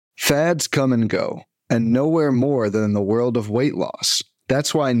Fads come and go, and nowhere more than in the world of weight loss.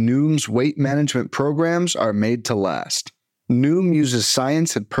 That's why Noom's weight management programs are made to last. Noom uses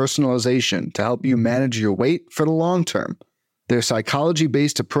science and personalization to help you manage your weight for the long term. Their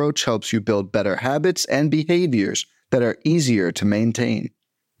psychology-based approach helps you build better habits and behaviors that are easier to maintain.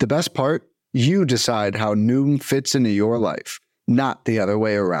 The best part? You decide how Noom fits into your life, not the other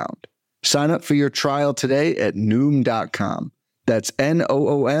way around. Sign up for your trial today at Noom.com. That's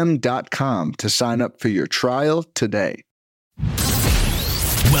Noom.com to sign up for your trial today.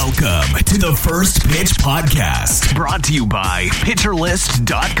 Welcome to the First Pitch Podcast, brought to you by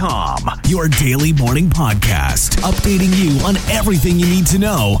PitcherList.com, your daily morning podcast, updating you on everything you need to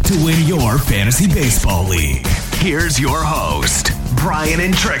know to win your fantasy baseball league. Here's your host, Brian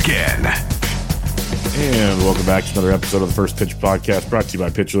Intrikin. And welcome back to another episode of the First Pitch Podcast, brought to you by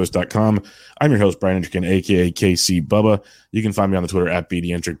PitcherList.com. I'm your host, Brian Intrikin, a.k.a. KC Bubba. You can find me on the Twitter at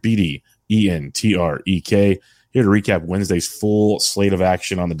BDEntric, BDENTREK. Here to recap Wednesday's full slate of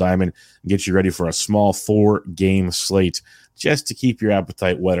action on the diamond and get you ready for a small 4-game slate just to keep your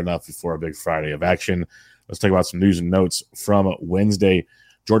appetite wet enough before a big Friday of action. Let's talk about some news and notes from Wednesday.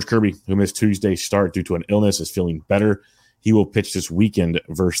 George Kirby, who missed Tuesday's start due to an illness, is feeling better. He will pitch this weekend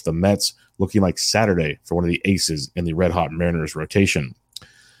versus the Mets, looking like Saturday for one of the aces in the Red Hot Mariners rotation.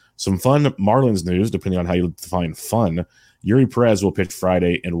 Some fun Marlins news, depending on how you define fun. Yuri Perez will pitch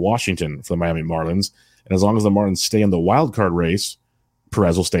Friday in Washington for the Miami Marlins. And as long as the Marlins stay in the wild card race,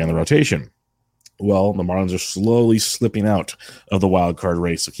 Perez will stay in the rotation. Well, the Marlins are slowly slipping out of the wild card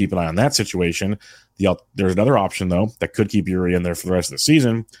race, so keep an eye on that situation. There's another option, though, that could keep Yuri in there for the rest of the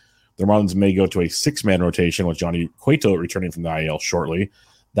season. The Marlins may go to a 6-man rotation with Johnny Cueto returning from the IL shortly.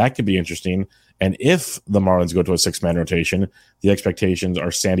 That could be interesting. And if the Marlins go to a 6-man rotation, the expectations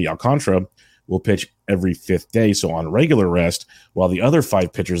are Sandy Alcantara will pitch every 5th day, so on regular rest, while the other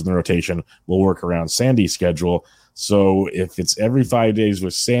 5 pitchers in the rotation will work around Sandy's schedule. So if it's every 5 days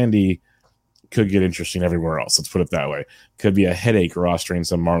with Sandy, could get interesting everywhere else. Let's put it that way. Could be a headache rostering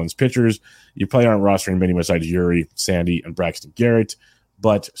some Marlins pitchers. You probably aren't rostering many besides Yuri, Sandy, and Braxton Garrett,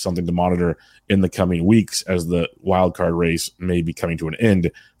 but something to monitor in the coming weeks as the wild card race may be coming to an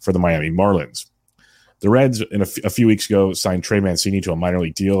end for the Miami Marlins. The Reds, a few weeks ago, signed Trey Mancini to a minor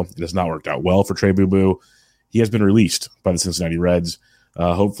league deal. It has not worked out well for Trey Boo Boo. He has been released by the Cincinnati Reds.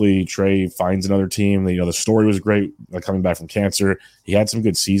 Hopefully, Trey finds another team. The story was great coming back from cancer. He had some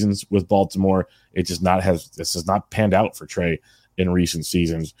good seasons with Baltimore. This has not panned out for Trey in recent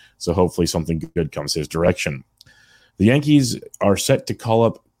seasons. So hopefully something good comes his direction. The Yankees are set to call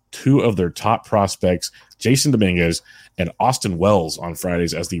up 2 of their top prospects, Jason Dominguez and Austin Wells, on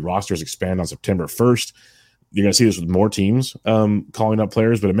Fridays as the rosters expand on September 1st. You're going to see this with more teams calling up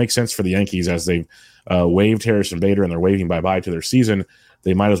players, but it makes sense for the Yankees as they've waived Harrison Bader and they're waving bye-bye to their season.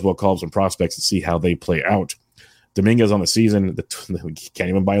 They might as well call up some prospects and see how they play out. Dominguez on the season, can't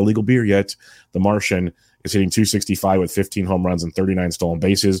even buy a legal beer yet. The Martian is hitting .265 with 15 home runs and 39 stolen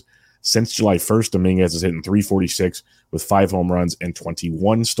bases. Since July 1st, Dominguez is hitting .346 with 5 home runs and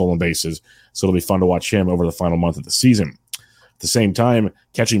 21 stolen bases, so it'll be fun to watch him over the final month of the season. At the same time,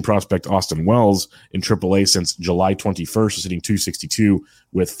 catching prospect Austin Wells in AAA since July 21st is hitting .262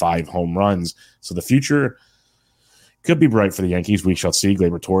 with 5 home runs. So the future could be bright for the Yankees. We shall see.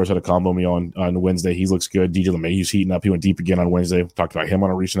 Gleyber Torres had a combo me on Wednesday. He looks good. DJ LeMahieu's heating up. He went deep again on Wednesday. Talked about him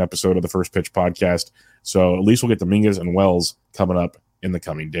on a recent episode of the First Pitch Podcast. So at least we'll get Dominguez and Wells coming up in the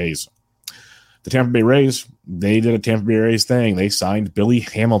coming days. The Tampa Bay Rays, they did a Tampa Bay Rays thing. They signed Billy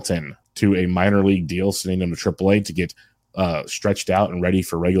Hamilton to a minor league deal, sending him to AAA to get stretched out and ready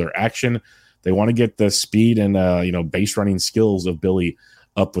for regular action. They want to get the speed and base running skills of Billy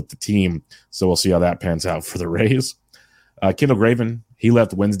up with the team. So we'll see how that pans out for the Rays. Kendall Graven, he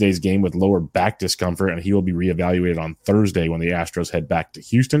left Wednesday's game with lower back discomfort, and he will be reevaluated on Thursday when the Astros head back to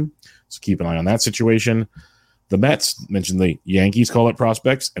Houston. So keep an eye on that situation. The Mets, mentioned the Yankees call it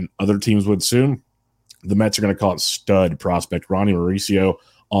prospects, and other teams would soon. The Mets are going to call it stud prospect Ronnie Mauricio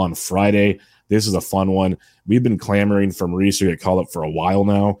on Friday. This is a fun one. We've been clamoring for Mauricio to call up for a while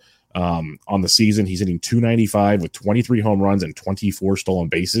now. On the season, he's hitting .295 with 23 home runs and 24 stolen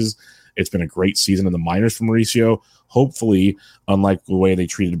bases. It's been a great season in the minors for Mauricio. Hopefully, unlike the way they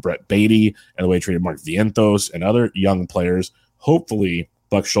treated Brett Beatty and the way they treated Mark Vientos and other young players, hopefully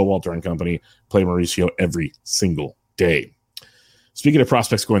Buck Showalter and company play Mauricio every single day. Speaking of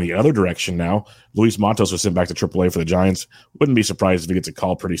prospects going the other direction now, Luis Matos was sent back to AAA for the Giants. Wouldn't be surprised if he gets a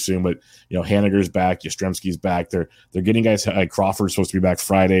call pretty soon, but Haniger's back, Yastrzemski's back. They're getting guys like Crawford's supposed to be back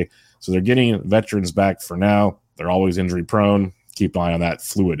Friday, so they're getting veterans back for now. They're always injury prone. Keep an eye on that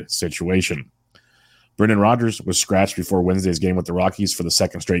fluid situation. Brendan Rodgers was scratched before Wednesday's game with the Rockies for the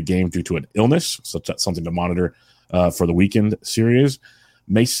second straight game due to an illness, so that's something to monitor for the weekend series.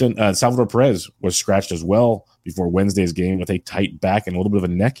 Salvador Perez was scratched as well before Wednesday's game with a tight back and a little bit of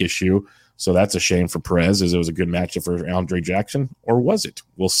a neck issue, so that's a shame for Perez, as it was a good matchup for Andre Jackson, or was it?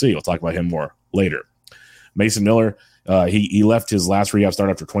 We'll see. We'll talk about him more later. Mason Miller, he left his last rehab start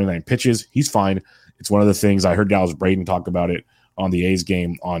after 29 pitches. He's fine. It's one of the things I heard Dallas Braden talk about it on the A's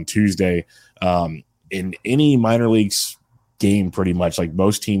game on Tuesday. In any minor leagues game, pretty much, like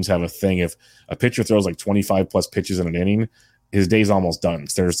most teams have a thing. If a pitcher throws like 25 plus pitches in an inning, his day's almost done.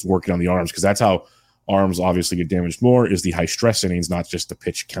 They're just working on the arms, because that's how arms obviously get damaged more, is the high stress innings, not just the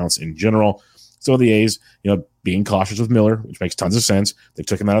pitch counts in general. So the A's, being cautious with Miller, which makes tons of sense. They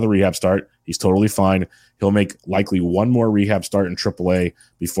took him out of the rehab start. He's totally fine. He'll make likely one more rehab start in AAA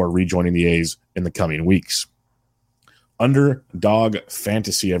before rejoining the A's in the coming weeks. Underdog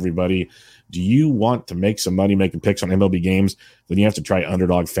Fantasy, everybody. Do you want to make some money making picks on MLB games? Then you have to try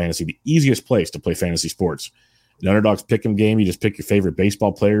Underdog Fantasy, the easiest place to play fantasy sports. In Underdog's pick'em game, you just pick your favorite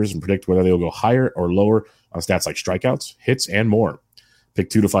baseball players and predict whether they'll go higher or lower on stats like strikeouts, hits, and more. Pick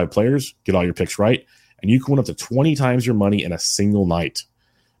 2 to 5 players, get all your picks right, and you can win up to 20 times your money in a single night.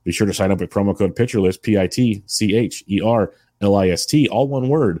 Be sure to sign up with promo code PitcherList, PITCHERLIST, all one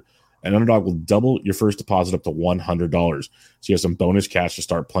word, and Underdog will double your first deposit up to $100. So you have some bonus cash to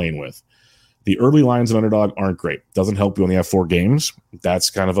start playing with. The early lines in Underdog aren't great. Doesn't help you only have 4 games. That's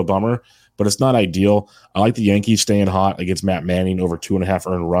kind of a bummer, but it's not ideal. I like the Yankees staying hot against Matt Manning, over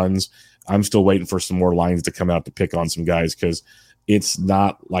 2.5 earned runs. I'm still waiting for some more lines to come out to pick on some guys, because it's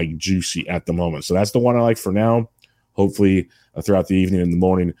not like juicy at the moment. So that's the one I like for now. Hopefully throughout the evening and the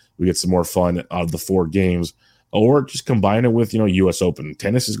morning, we get some more fun out of the 4 games, or just combine it with, US Open.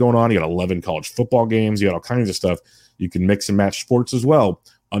 Tennis is going on. You got 11 college football games. You got all kinds of stuff. You can mix and match sports as well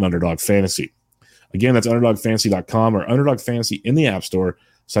on Underdog Fantasy. Again, that's UnderdogFantasy.com or Underdog Fantasy in the App Store.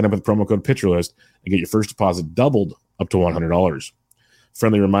 Sign up with promo code PitcherList and get your first deposit doubled up to $100.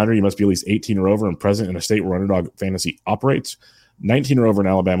 Friendly reminder, you must be at least 18 or over and present in a state where Underdog Fantasy operates, 19 or over in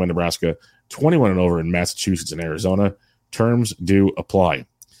Alabama and Nebraska, 21 and over in Massachusetts and Arizona. Terms do apply.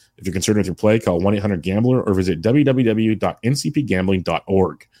 If you're concerned with your play, call 1-800-GAMBLER or visit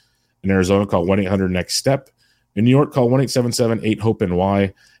www.ncpgambling.org. In Arizona, call 1-800-NEXT-STEP. In New York, call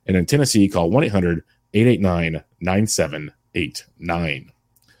 1-877-8-HOPE-NY. And in Tennessee, call 1-800-889-9789.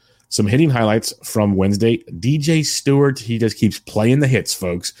 Some hitting highlights from Wednesday. DJ Stewart, he just keeps playing the hits,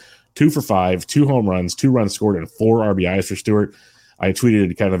 folks. 2 for 5, 2 home runs, 2 runs scored, and 4 RBIs for Stewart. I tweeted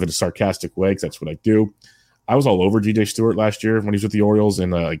it kind of in a sarcastic way, because that's what I do. I was all over DJ Stewart last year when he was with the Orioles in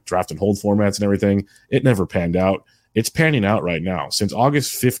draft and hold formats and everything. It never panned out. It's panning out right now. Since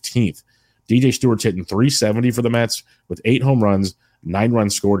August 15th, DJ Stewart's hitting .370 for the Mets with 8 home runs, 9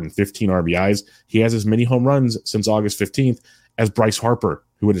 runs scored, and 15 RBIs. He has as many home runs since August 15th as Bryce Harper,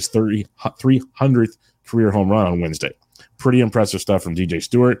 who had his 300th career home run on Wednesday. Pretty impressive stuff from DJ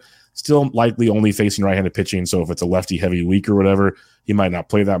Stewart. Still likely only facing right-handed pitching, so if it's a lefty-heavy week or whatever, he might not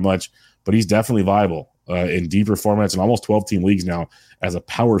play that much, but he's definitely viable in deeper formats and almost 12-team leagues now as a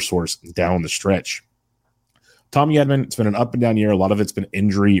power source down the stretch. Tommy Edman, it's been an up-and-down year. A lot of it's been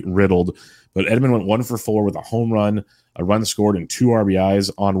injury-riddled, but Edman went 1 for 4 with a home run, a run scored, and 2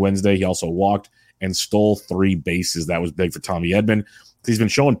 RBIs on Wednesday. He also walked and stole 3 bases. That was big for Tommy Edman. He's been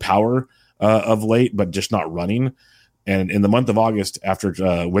showing power of late, but just not running. And in the month of August, after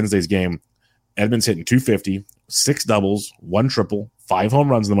Wednesday's game, Edman's hitting .250, 6 doubles, 1 triple, 5 home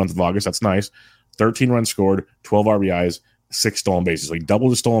runs in the month of August. That's nice. 13 runs scored, 12 RBIs, 6 stolen bases. So he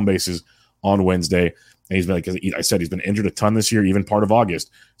doubled his stolen bases on Wednesday. And he's been, like I said, he's been injured a ton this year, even part of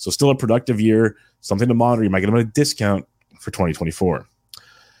August. So still a productive year, something to monitor. You might get him at a discount for 2024.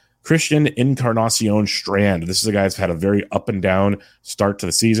 Christian Encarnacion Strand. This is a guy that's had a very up and down start to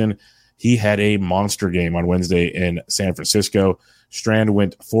the season. He had a monster game on Wednesday in San Francisco. Strand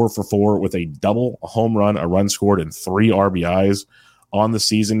went 4 for 4 with a double, a home run, a run scored, and 3 RBIs on the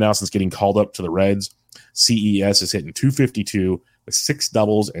season now since getting called up to the Reds. CES is hitting .252 with 6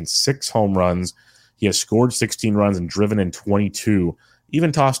 doubles and 6 home runs. He has scored 16 runs and driven in 22,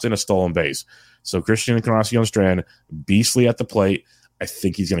 even tossed in a stolen base. So Christian Encarnacion Strand, beastly at the plate. I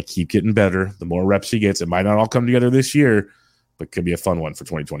think he's going to keep getting better. The more reps he gets, it might not all come together this year, but could be a fun one for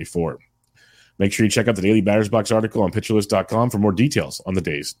 2024. Make sure you check out the Daily Batters Box article on PitcherList.com for more details on the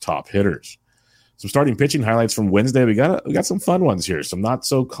day's top hitters. Some starting pitching highlights from Wednesday. We got some fun ones here. Some not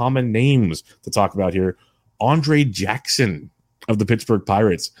so common names to talk about here. Andre Jackson of the Pittsburgh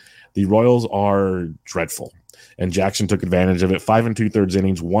Pirates. The Royals are dreadful, and Jackson took advantage of it. 5 2/3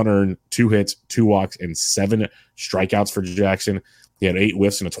 innings, 1 earned, 2 hits, 2 walks, and 7 strikeouts for Jackson. He had 8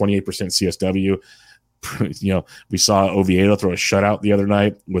 whiffs and a 28% CSW. We saw Oviedo throw a shutout the other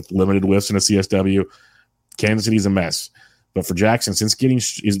night with limited whiffs in a CSW. Kansas City's a mess. But for Jackson,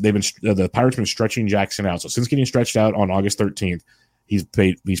 the Pirates have been stretching Jackson out. So since getting stretched out on August 13th, he's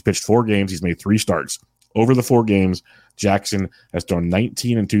pitched 4 games. He's made 3 starts. Over the 4 games, Jackson has thrown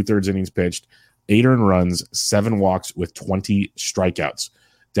 19 2/3 innings pitched, 8 earned runs, 7 walks with 20 strikeouts.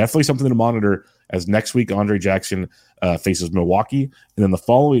 Definitely something to monitor, as next week Andre Jackson faces Milwaukee, and then the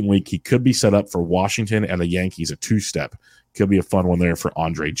following week he could be set up for Washington and the Yankees, a 2-step. Could be a fun one there for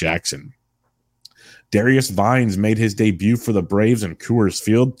Andre Jackson. Darius Vines made his debut for the Braves in Coors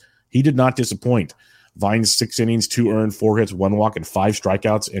Field. He did not disappoint. Vines 6 innings, 2 earned, 4 hits, 1 walk, and 5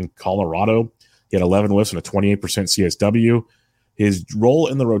 strikeouts in Colorado. He had 11 whiffs and a 28% CSW. His role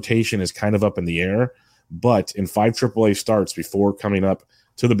in the rotation is kind of up in the air, but in 5 AAA starts before coming up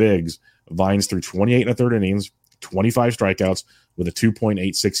to the bigs, Vines threw 28 1/3 innings, 25 strikeouts with a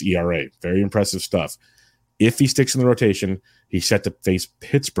 2.86 ERA. Very impressive stuff. If he sticks in the rotation, he's set to face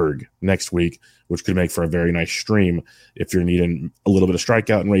Pittsburgh next week, which could make for a very nice stream if you're needing a little bit of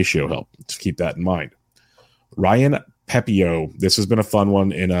strikeout and ratio help. Just keep that in mind. Ryan Pepiot, this has been a fun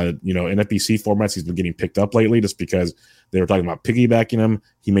one in NFBC formats. He's been getting picked up lately just because they were talking about piggybacking him.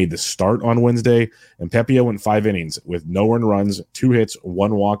 He made the start on Wednesday, and Pepiot went 5 innings with no earned runs, 2 hits,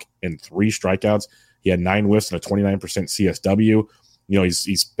 1 walk, and 3 strikeouts. He had 9 whiffs and a 29% CSW.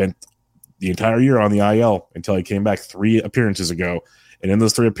 He spent the entire year on the IL until he came back 3 appearances ago. And in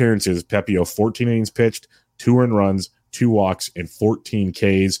those 3 appearances, Pepiot, 14 innings pitched, 2 earned runs, 2 walks, and 14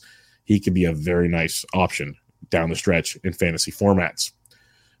 Ks. He could be a very nice option down the stretch in fantasy formats.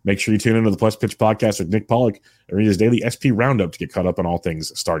 Make sure you tune into the Plus Pitch podcast with Nick Pollock and read his daily SP roundup to get caught up on all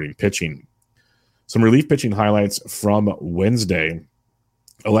things starting pitching. Some relief pitching highlights from Wednesday.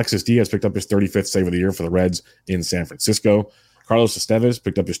 Alexis Diaz picked up his 35th save of the year for the Reds in San Francisco. Carlos Estevez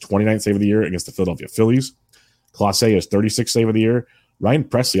picked up his 29th save of the year against the Philadelphia Phillies. Clase is 36th save of the year. Ryan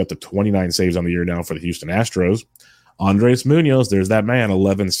Presley up to 29 saves on the year now for the Houston Astros. Andres Munoz, there's that man,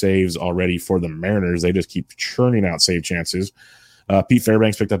 11 saves already for the Mariners. They just keep churning out save chances. Pete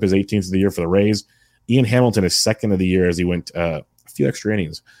Fairbanks picked up his 18th of the year for the Rays. Ian Hamilton is 2nd of the year as he went a few extra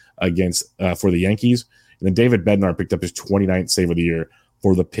innings for the Yankees. And then David Bednar picked up his 29th save of the year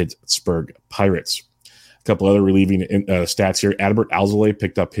for the Pittsburgh Pirates. A couple other relieving stats here. Adbert Alzolay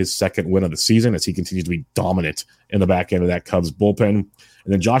picked up his 2nd win of the season as he continues to be dominant in the back end of that Cubs bullpen.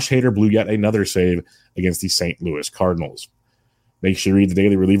 And then Josh Hader blew yet another save against the St. Louis Cardinals. Make sure you read the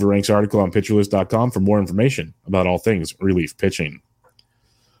Daily Reliever Ranks article on PitcherList.com for more information about all things relief pitching.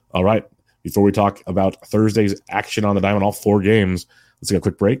 All right, before we talk about Thursday's action on the diamond, all 4 games, let's take a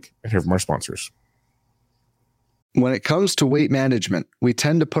quick break and hear from our sponsors. When it comes to weight management, we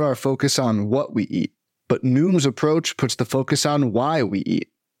tend to put our focus on what we eat, but Noom's approach puts the focus on why we eat,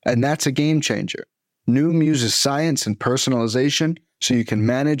 and that's a game changer. Noom uses science and personalization so you can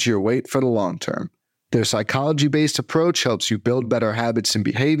manage your weight for the long term. Their psychology-based approach helps you build better habits and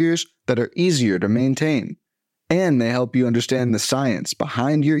behaviors that are easier to maintain. And they help you understand the science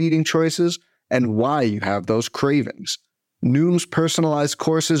behind your eating choices and why you have those cravings. Noom's personalized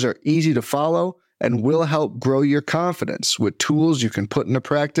courses are easy to follow and will help grow your confidence with tools you can put into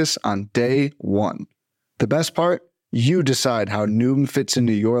practice on day 1. The best part? You decide how Noom fits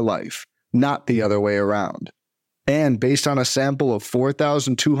into your life, not the other way around. And based on a sample of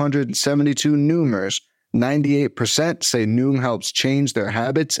 4,272 Noomers, 98% say Noom helps change their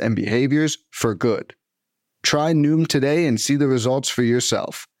habits and behaviors for good. Try Noom today and see the results for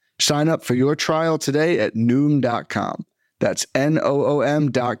yourself. Sign up for your trial today at Noom.com. That's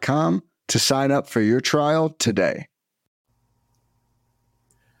Noom.com to sign up for your trial today.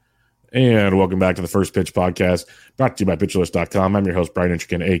 And welcome back to the First Pitch Podcast, brought to you by PitcherList.com. I'm your host, Brian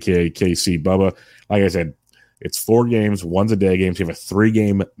Inchikin, a.k.a. KC Bubba. Like I said, it's 4 games, one's a day games. You have a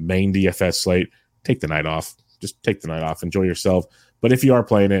 3-game main DFS slate. Take the night off. Just take the night off. Enjoy yourself. But if you are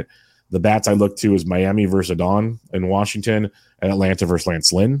playing it, the bats I look to is Miami versus Adon in Washington and Atlanta versus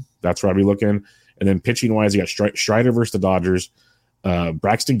Lance Lynn. That's where I'll be looking. And then pitching-wise, you got Strider versus the Dodgers,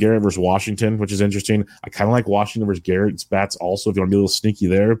 Braxton Garrett versus Washington, which is interesting. I kind of like Washington versus Garrett's bats also if you want to be a little sneaky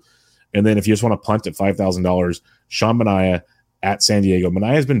there. And then if you just want to punt at $5,000, Sean Manaea at San Diego.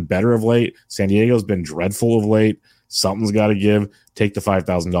 Manaea has been better of late. San Diego's been dreadful of late. Something's got to give. Take the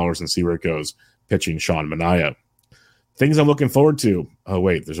 $5,000 and see where it goes. Pitching Sean Manaea. Things I'm looking forward to. Oh,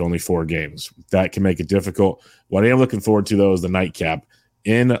 wait, there's only 4 games. That can make it difficult. What I am looking forward to, though, is the nightcap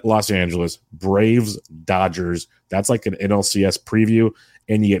in Los Angeles. Braves, Dodgers. That's like an NLCS preview.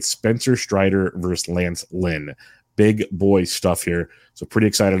 And you get Spencer Strider versus Lance Lynn. Big boy stuff here. So pretty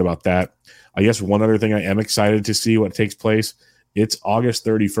excited about that. I guess one other thing I am excited to see what takes place. It's August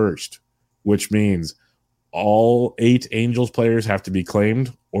 31st, which means all 8 Angels players have to be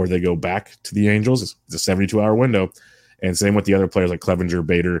claimed or they go back to the Angels. It's a 72-hour window. And same with the other players like Clevenger,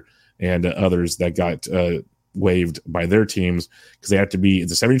 Bader, and others that got waived by their teams, because they have to be,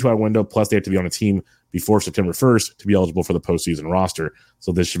 it's a 72-hour window, plus they have to be on a team before September 1st to be eligible for the postseason roster.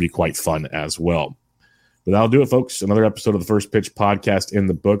 So this should be quite fun as well. But that'll do it, folks. Another episode of the First Pitch podcast in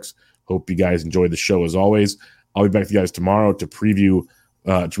the books. Hope you guys enjoyed the show as always. I'll be back with you guys tomorrow to preview,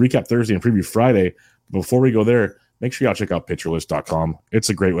 to recap Thursday and preview Friday. Before we go there, make sure y'all check out PitcherList.com. It's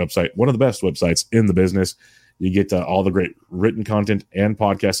a great website, one of the best websites in the business. You get all the great written content and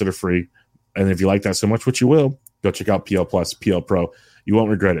podcasts that are free. And if you like that so much, which you will, go check out PL Plus, PL Pro. You won't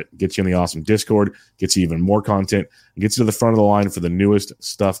regret it. Gets you in the awesome Discord, gets you even more content, and gets you to the front of the line for the newest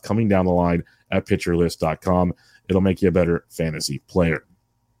stuff coming down the line at PitcherList.com. It'll make you a better fantasy player.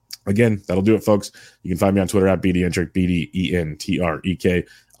 Again, that'll do it, folks. You can find me on Twitter at BDentrek, BDENTREK.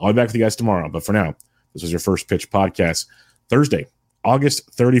 I'll be back with you guys tomorrow. But for now, this is your First Pitch podcast, Thursday,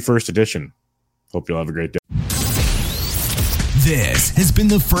 August 31st edition. Hope you'll have a great day. This has been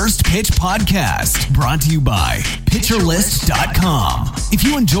the First Pitch Podcast, brought to you by PitcherList.com. If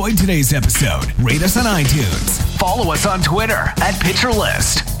you enjoyed today's episode, rate us on iTunes, follow us on Twitter at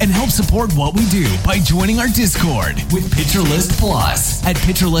PitcherList, and help support what we do by joining our Discord with PitcherList Plus at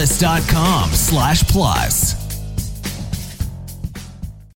PitcherList.com/plus.